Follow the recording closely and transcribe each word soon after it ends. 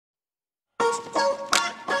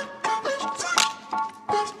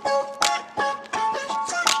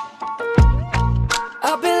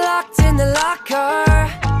I've been locked in the locker.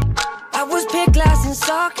 I was picked last in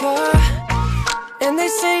soccer. And they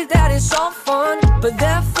say that it's all fun, but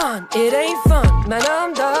they're fun, it ain't fun. Man,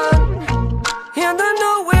 I'm done. And I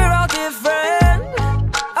know we're all different.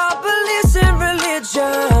 Our beliefs in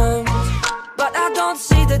religion, but I don't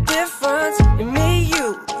see the difference in me,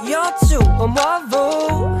 you're two, or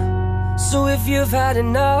Marvel. So if you've had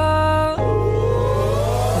enough,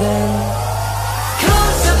 then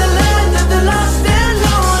come to the land of the lost and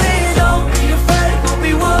lonely. Don't be afraid, we'll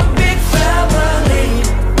be one big family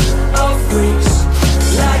of freaks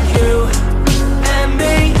like you and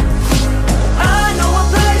me. I know a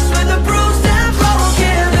place where the bruised and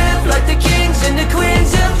broken live like the kings and the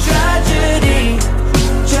queens of tragedy.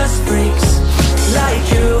 Just freaks like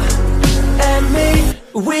you and me.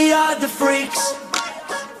 We are the freaks.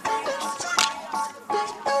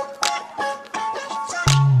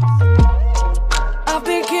 I've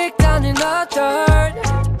been kicked down in the dirt.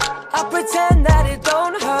 I pretend that it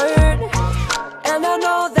don't hurt, and I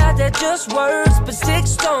know that they're just words, but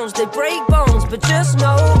sticks, stones, they break bones. But just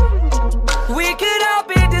know we could all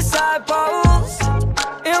be disciples,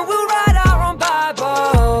 and we'll write our own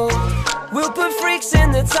Bible. We'll put freaks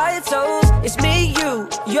in the titles. It's me,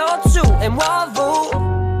 you're two, and Marvel.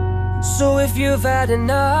 So if you've had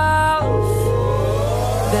enough,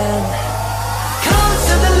 then come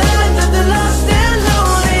to the land of the lost